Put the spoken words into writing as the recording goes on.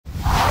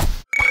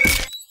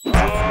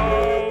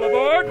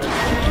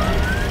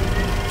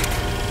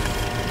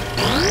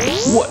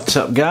What's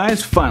up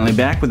guys, finally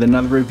back with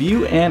another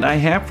review, and I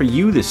have for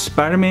you the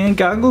Spider-Man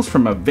goggles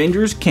from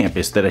Avengers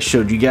Campus that I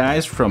showed you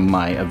guys from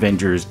my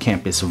Avengers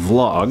Campus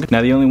vlog.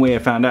 Now the only way I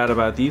found out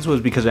about these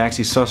was because I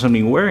actually saw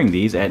somebody wearing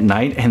these at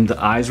night and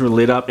the eyes were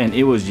lit up and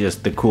it was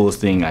just the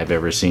coolest thing I've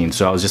ever seen.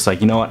 So I was just like,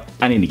 you know what,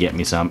 I need to get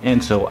me some,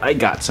 and so I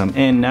got some,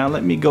 and now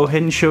let me go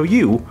ahead and show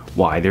you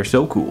why they're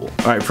so cool.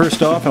 Alright,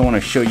 first off I want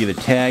to show you the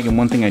tag, and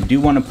one thing I do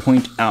want to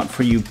point out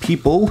for you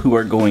people who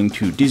are going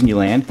to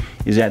Disneyland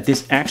is that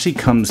this actually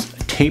comes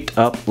taped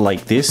up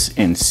like this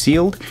and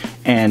sealed,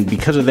 and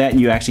because of that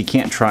you actually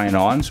can't try it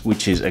on,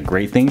 which is a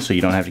great thing, so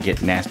you don't have to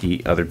get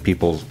nasty other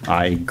people's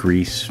eye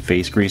grease,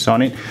 face grease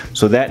on it.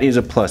 So that is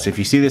a plus. If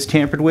you see this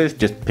tampered with,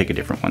 just pick a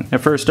different one. Now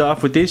first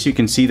off with this, you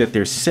can see that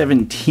there's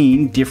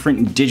 17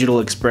 different digital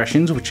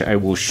expressions, which I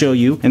will show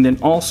you, and then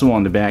also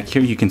on the back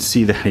here you can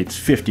see that it's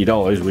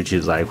 $50, which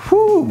is like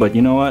whoo, but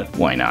you know what,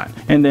 why not?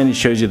 And then it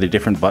shows you the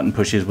different button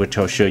pushes, which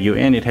I'll show you,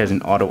 and it has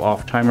an auto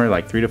off timer,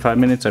 like 3 to 5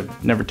 minutes.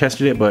 I've never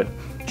tested it, but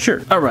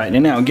sure. Alright,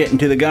 and now getting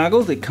to the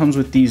goggles, it comes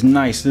with these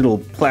nice little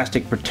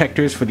plastic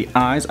protectors for the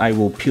eyes. I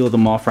will peel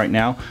them off right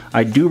now.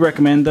 I do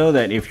recommend though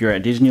that if you're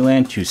at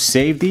Disneyland to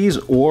save these,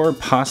 or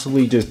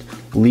possibly just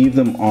leave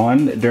them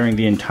on during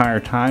the entire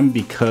time,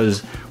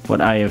 because what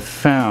I have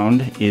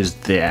found is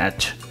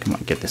that, come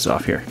on, get this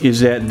off here, is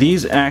that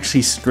these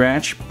actually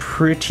scratch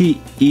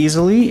pretty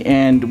easily,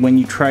 and when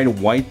you try to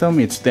wipe them,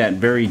 it's that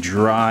very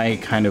dry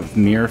kind of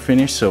mirror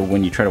finish, so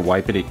when you try to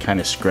wipe it, it kind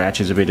of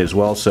scratches a bit as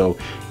well, so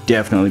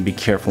definitely be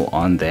careful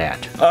on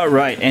that.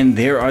 Alright, and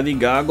there are the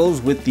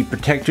goggles with the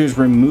protectors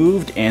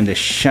removed and the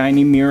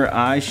shiny mirror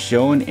eyes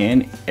showing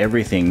and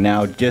everything.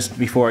 Now just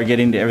before I get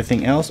into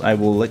everything else, I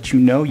will let you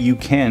know you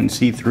can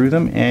see through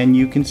them, and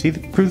you can see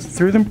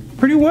through them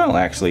pretty well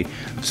actually.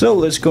 So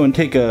let's go and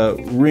take a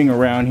ring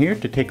around here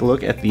to take a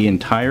look at the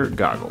entire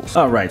goggles.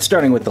 Alright,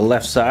 starting with the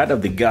left side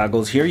of the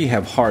goggles here, you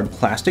have hard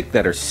plastic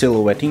that are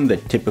silhouetting the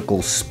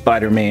typical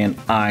Spider-Man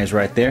eyes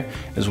right there,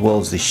 as well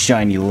as the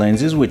shiny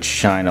lenses, which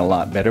shine a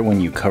lot better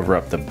when you cover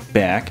up the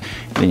back.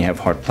 Then you have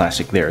hard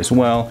plastic there as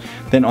well.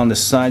 Then on the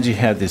sides you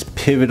have this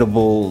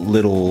pivotable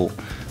little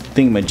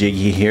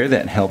thingamajiggy here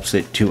that helps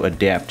it to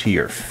adapt to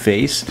your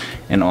face,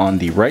 and on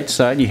the right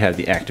side you have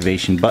the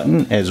activation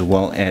button as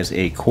well as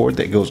a cord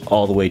that goes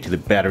all the way to the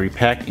battery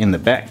pack in the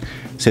back.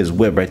 It says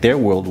WEB right there,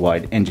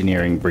 Worldwide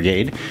Engineering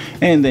Brigade.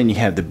 And then you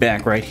have the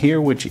back right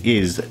here, which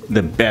is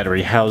the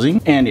battery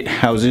housing, and it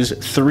houses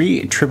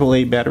 3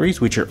 AAA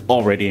batteries, which are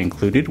already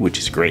included, which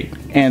is great.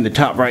 And the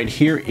top right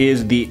here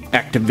is the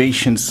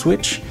activation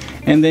switch,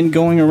 and then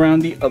going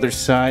around the other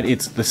side,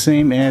 it's the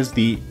same as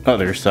the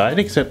other side,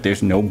 except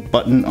there's no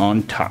button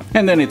on top.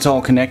 And then it's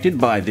all connected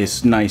by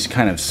this nice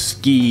kind of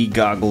ski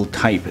goggle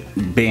type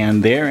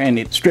band there, and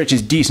it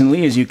stretches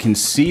decently. As you can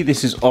see,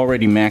 this is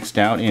already maxed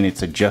out in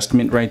its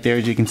adjustment right there,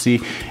 as you can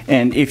see.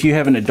 And if you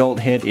have an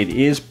adult head, it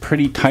is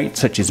pretty tight,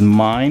 such as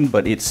mine,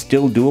 but it's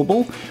still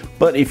doable.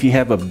 But if you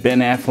have a Ben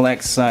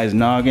Affleck size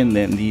noggin,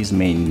 then these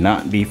may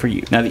not be for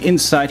you. Now the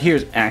inside here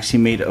is actually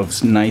made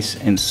of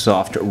nice and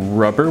soft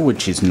rubber,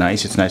 which is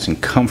nice. It's nice and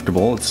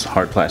comfortable. It's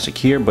hard plastic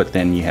here, but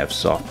then you have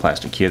soft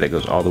plastic here that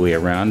goes all the way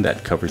around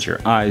that covers your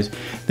eyes.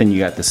 Then you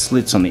got the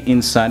slits on the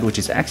inside, which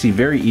is actually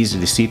very easy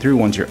to see through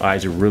once your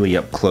eyes are really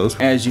up close.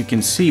 As you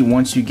can see,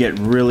 once you get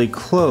really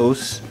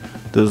close,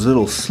 those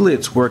little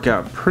slits work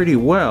out pretty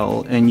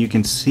well, and you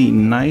can see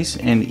nice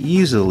and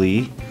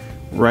easily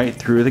right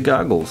through the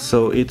goggles,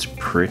 so it's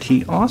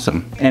pretty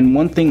awesome. And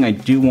one thing I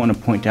do want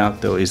to point out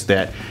though is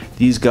that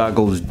these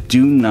goggles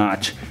do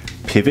not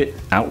pivot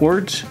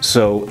outwards,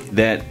 so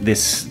that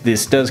this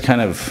does kind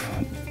of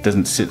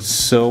doesn't sit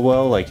so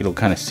well. Like it'll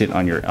kind of sit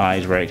on your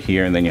eyes right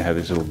here, and then you have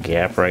this little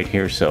gap right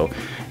here, so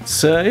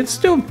it's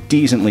still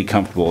decently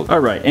comfortable.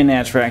 Alright, and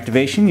as for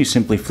activation, you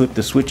simply flip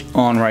the switch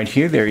on right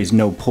here. There is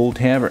no pull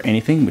tab or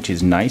anything, which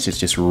is nice. It's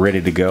just ready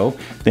to go.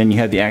 Then you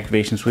have the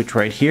activation switch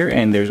right here,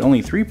 and there's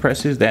only 3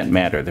 presses that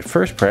matter. The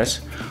first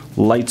press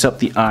lights up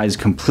the eyes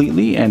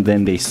completely, and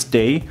then they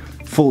stay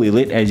fully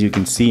lit, as you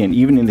can see. And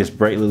even in this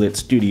brightly lit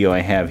studio I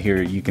have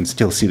here, you can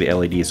still see the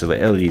LEDs, so the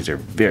LEDs are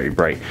very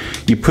bright.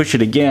 You push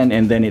it again,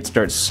 and then it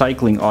starts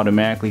cycling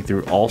automatically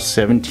through all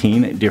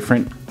 17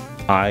 different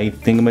eye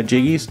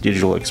thingamajiggies,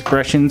 digital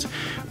expressions.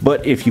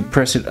 But if you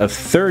press it a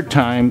 3rd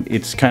time,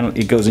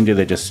 it goes into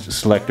the just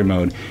selector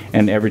mode,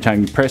 and every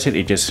time you press it,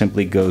 it just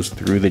simply goes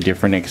through the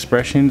different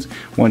expressions.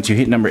 Once you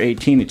hit number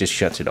 18, it just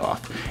shuts it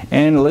off.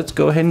 And let's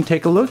go ahead and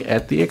take a look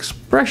at the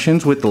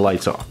expressions with the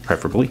lights off,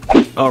 preferably.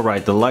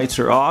 Alright, the lights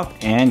are off,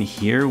 and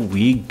here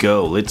we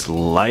go. Let's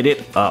light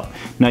it up.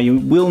 Now you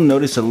will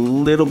notice a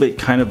little bit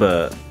kind of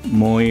a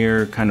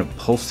moire, kind of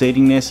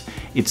pulsatingness.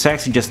 It's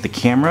actually just the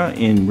camera.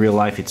 In real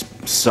life it's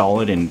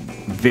solid and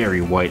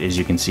very white, as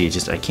you can see. It's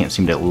just I can't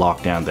seem to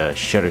lock down the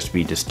shutter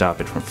speed to stop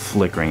it from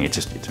flickering.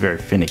 It's very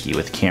finicky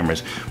with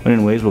cameras. But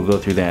anyways, we'll go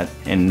through that,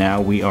 and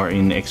now we are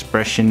in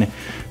expression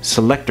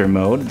selector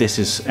mode. This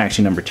is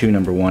actually number 2.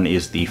 Number 1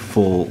 is the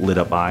full lit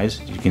up eyes.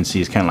 You can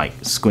see it's kind of like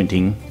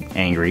squinting,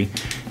 angry.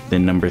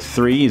 Then number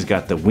 3 has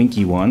got the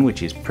winky one,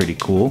 which is pretty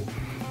cool.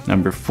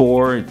 Number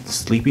 4,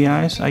 sleepy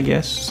eyes, I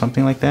guess,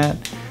 something like that.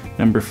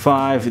 Number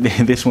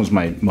 5, this one's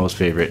my most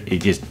favorite.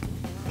 It just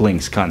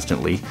blinks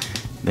constantly.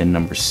 Then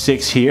number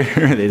 6 here,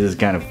 this is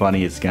kind of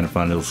funny. It's kind of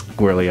fun, little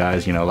squirrely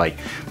eyes, you know, like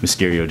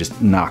Mysterio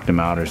just knocked him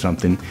out or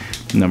something.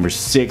 Number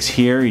 6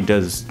 here, he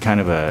does kind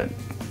of a,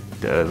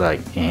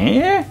 like,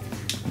 eh?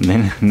 And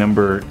then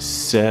number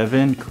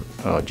 7,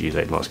 oh geez,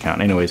 I lost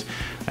count. Anyways,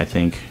 I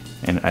think,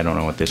 and I don't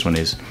know what this one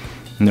is.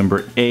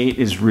 Number 8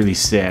 is really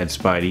sad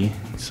Spidey.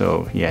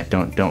 So yeah,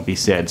 don't be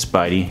sad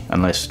Spidey,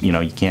 unless, you know,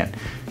 you can't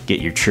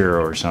get your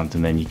churro or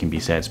something, then you can be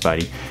sad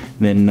Spidey. And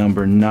then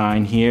number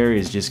 9 here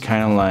is just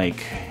kind of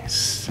like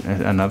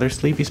another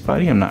sleepy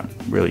Spidey. I'm not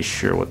really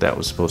sure what that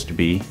was supposed to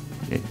be.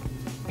 You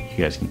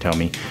guys can tell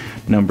me.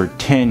 Number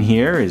 10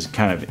 here is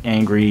kind of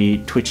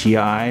angry, twitchy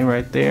eye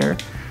right there.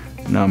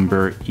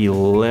 Number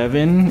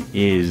 11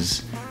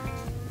 is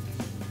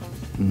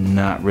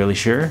not really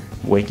sure.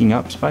 Waking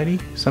up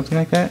Spidey, something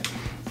like that.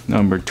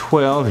 Number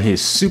 12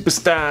 is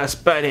Superstar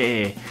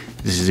Spidey.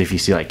 This is if you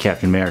see like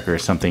Captain America or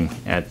something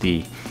at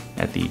the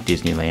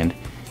Disneyland.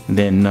 And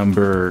then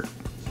number,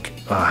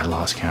 oh, I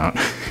lost count.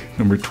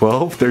 Number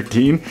 12,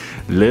 13,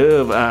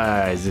 Love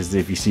Eyes. This is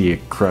if you see a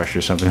crush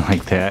or something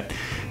like that.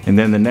 And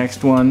then the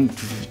next one,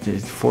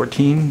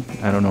 14,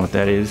 I don't know what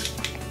that is.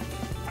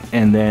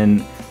 And then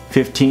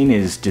 15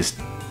 is just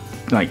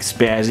like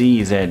spazzy.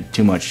 He's had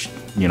too much,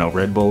 you know,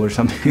 Red Bull or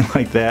something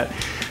like that.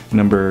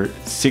 Number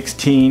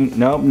 16,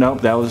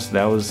 nope, that was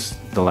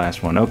the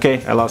last one.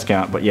 Okay, I lost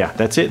count, but yeah,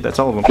 that's it. That's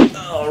all of them.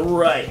 All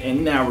right,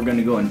 and now we're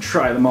gonna go and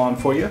try them on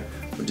for you.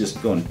 We're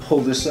just going to pull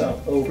this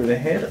up over the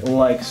head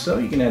like so.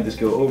 You can have this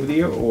go over the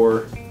ear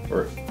or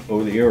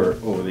over the ear or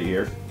over the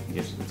ear. I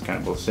guess it's kind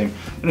of both the same.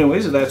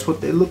 Anyways, that's what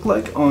they look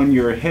like on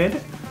your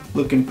head.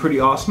 Looking pretty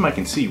awesome. I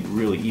can see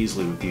really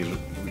easily with these,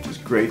 which is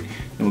great.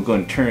 And we'll go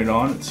and turn it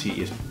on and see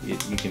if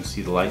you can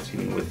see the lights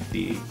even with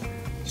the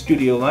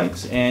studio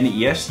lights. And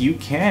yes, you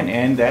can,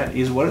 and that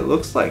is what it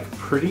looks like.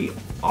 Pretty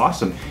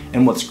awesome.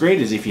 And what's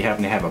great is if you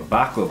happen to have a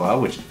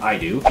baklava, which I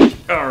do.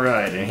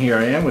 Alright, and here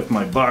I am with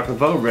my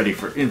baklava ready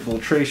for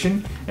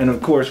infiltration. And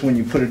of course, when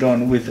you put it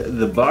on with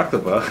the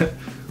baklava,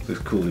 looks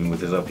cool even with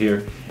this up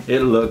here,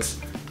 it looks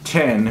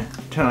 10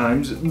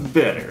 times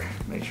better.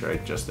 Make sure I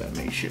adjust that,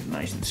 make sure it's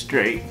nice and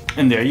straight.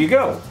 And there you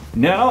go.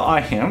 Now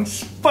I am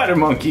Spider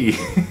Monkey. Go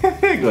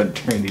ahead and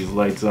turn these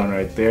lights on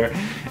right there.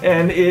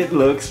 And it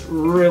looks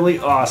really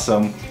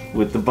awesome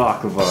with the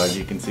baklava, as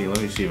you can see.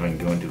 Let me see if I can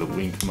go into the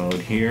wink mode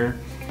here.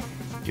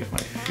 Get my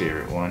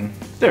favorite one.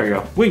 There we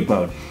go, wink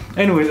mode.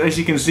 Anyways, as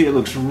you can see, it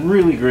looks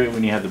really great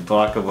when you have the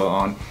baklava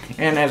on.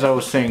 And as I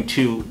was saying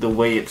too, the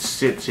way it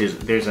sits is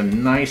there's a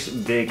nice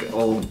big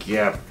old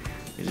gap,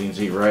 as you can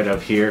see right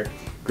up here.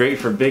 Great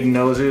for big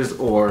noses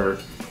or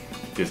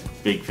just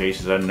big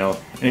faces, I don't know.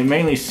 And it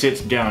mainly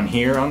sits down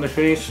here on the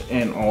face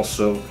and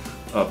also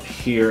up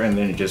here, and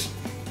then it just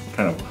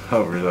kind of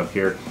hovers up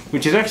here,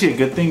 which is actually a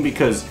good thing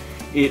because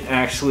it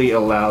actually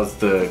allows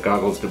the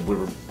goggles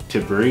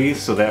to breathe,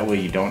 so that way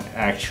you don't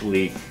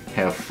actually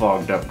have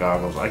fogged up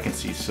goggles. I can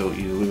see so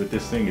easily with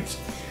this thing.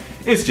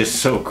 It's just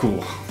so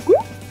cool.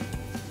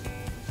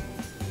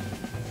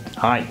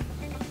 Hi.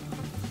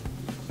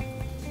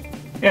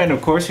 And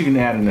of course you can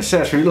add an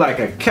accessory like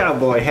a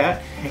cowboy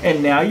hat,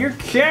 and now you're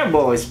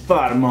Cowboy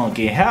Spider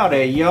Monkey.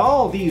 Howdy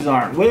y'all, these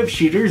aren't web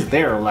shooters,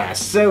 they're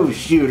lasso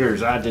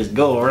shooters. I just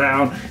go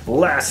around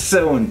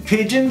lassoing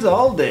pigeons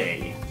all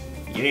day.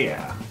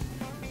 Yeah.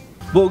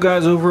 Well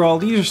guys, overall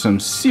these are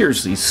some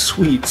seriously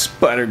sweet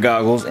spider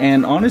goggles,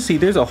 and honestly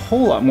there's a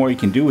whole lot more you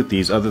can do with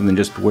these other than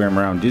just wear them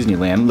around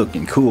Disneyland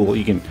looking cool.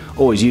 You can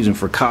always use them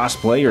for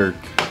cosplay or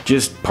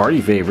just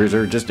party favors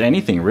or just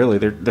anything really.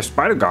 They're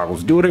spider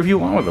goggles. Do whatever you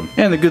want with them.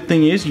 And the good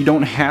thing is you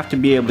don't have to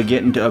be able to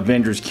get into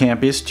Avengers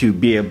Campus to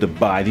be able to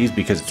buy these,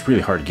 because it's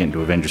really hard to get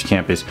into Avengers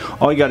Campus.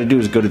 All you got to do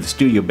is go to the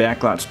Studio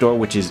Backlot store,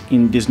 which is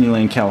in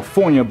Disneyland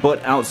California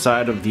but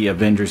outside of the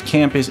Avengers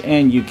Campus,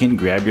 and you can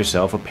grab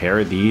yourself a pair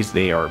of these.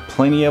 They are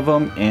plenty of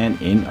them and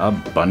in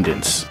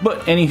abundance. But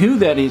anywho,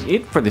 that is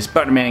it for the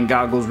Spider-Man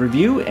goggles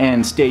review,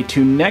 and stay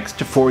tuned next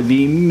for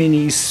the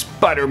mini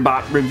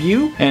Spider-Bot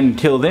review. And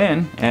until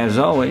then, as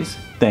always,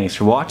 thanks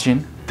for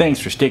watching, thanks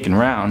for sticking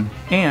around,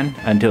 and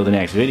until the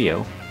next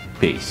video,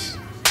 peace.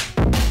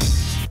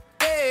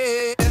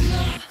 Hey,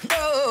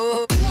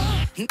 go,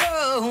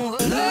 go.